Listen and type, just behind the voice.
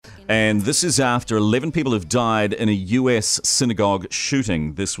And this is after 11 people have died in a US synagogue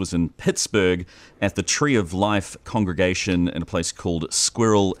shooting. This was in Pittsburgh at the Tree of Life congregation in a place called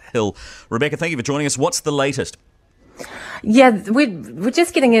Squirrel Hill. Rebecca, thank you for joining us. What's the latest? Yeah, we're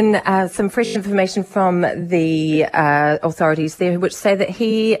just getting in some fresh information from the authorities there, which say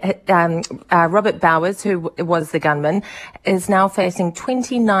that Robert Bowers, who was the gunman, is now facing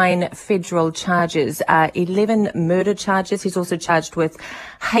 29 federal charges, 11 murder charges. He's also charged with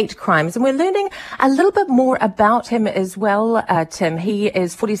hate crimes. And we're learning a little bit more about him as well, Tim. He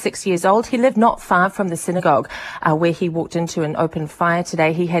is 46 years old. He lived not far from the synagogue where he walked into an open fire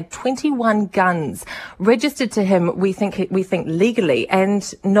today. He had 21 guns registered to him, we think legally,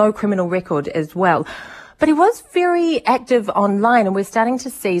 and no criminal record as well. But he was very active online, and we're starting to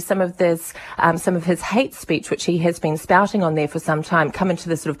see some of this, some of his hate speech, which he has been spouting on there for some time, come into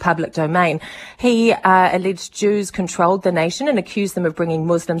the sort of public domain. He alleged Jews controlled the nation and accused them of bringing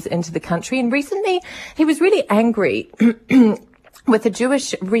Muslims into the country. And recently, he was really angry with the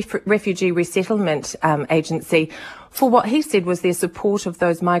Jewish Refugee Resettlement Agency for what he said was their support of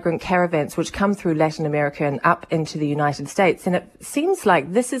those migrant caravans which come through Latin America and up into the United States. And it seems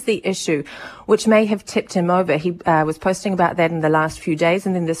like this is the issue which may have tipped him over. He was posting about that in the last few days.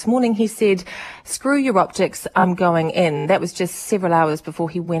 And then this morning he said, "Screw your optics, I'm going in." That was just several hours before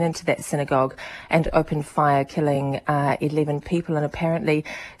he went into that synagogue and opened fire, killing 11 people and apparently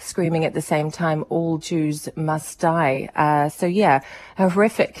screaming at the same time, "All Jews must die." So yeah, a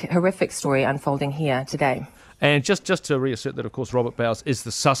horrific story unfolding here today. And just to reassert that, of course, Robert Bowers is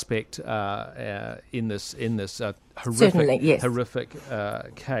the suspect in this horrific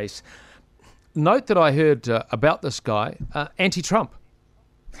case. Note that I heard about this guy, anti-Trump.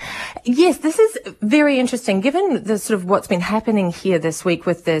 Yes, this is very interesting, given the sort of what's been happening here this week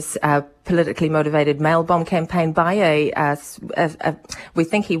with this politically motivated mail bomb campaign by we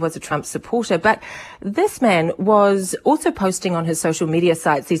think he was a Trump supporter, but this man was also posting on his social media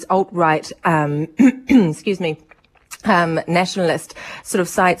sites, these alt-right, nationalist sort of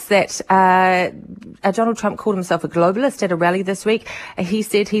sites that Donald Trump called himself a globalist at a rally this week. He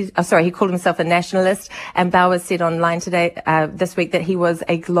said he called himself a nationalist, and Bowers said online today, this week, that he was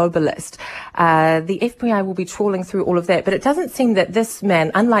a globalist. The FBI will be trawling through all of that, but it doesn't seem that this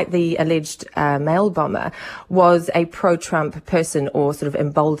man, unlike the alleged mail bomber, was a pro-Trump person or sort of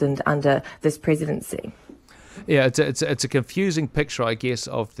emboldened under this presidency. Yeah, it's a confusing picture, I guess,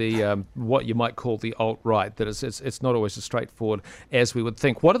 of the what you might call the alt-right. That it's not always as straightforward as we would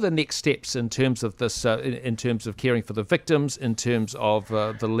think. What are the next steps in terms of this? In terms of caring for the victims, in terms of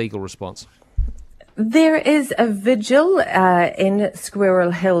the legal response? There is a vigil in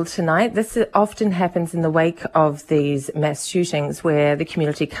Squirrel Hill tonight. This often happens in the wake of these mass shootings where the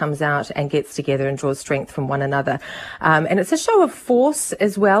community comes out and gets together and draws strength from one another. And it's a show of force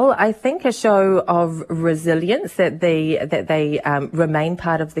as well. I think a show of resilience that they remain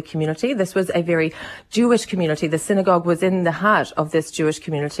part of the community. This was a very Jewish community. The synagogue was in the heart of this Jewish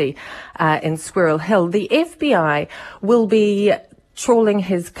community in Squirrel Hill. The FBI will be trawling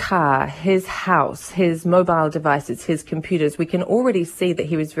his car, his house, his mobile devices, his computers. We can already see that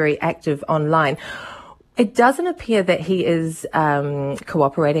he was very active online. It doesn't appear that he is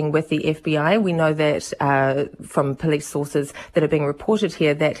cooperating with the FBI. We know that from police sources that are being reported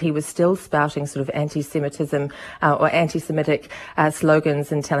here that he was still spouting sort of anti-Semitism or anti-Semitic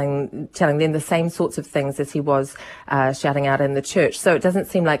slogans and telling them the same sorts of things as he was shouting out in the church. So it doesn't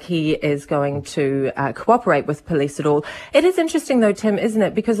seem like he is going to cooperate with police at all. It is interesting though, Tim, isn't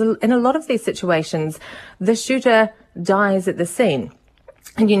it? Because in a lot of these situations, the shooter dies at the scene,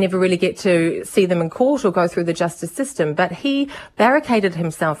 and you never really get to see them in court or go through the justice system. But he barricaded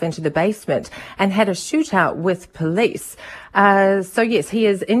himself into the basement and had a shootout with police. So yes, he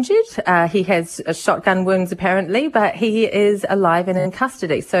is injured. He has shotgun wounds apparently, but he is alive and in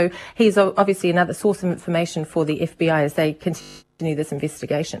custody. So he's obviously another source of information for the FBI as they continue this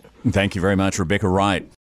investigation. Thank you very much, Rebecca Wright.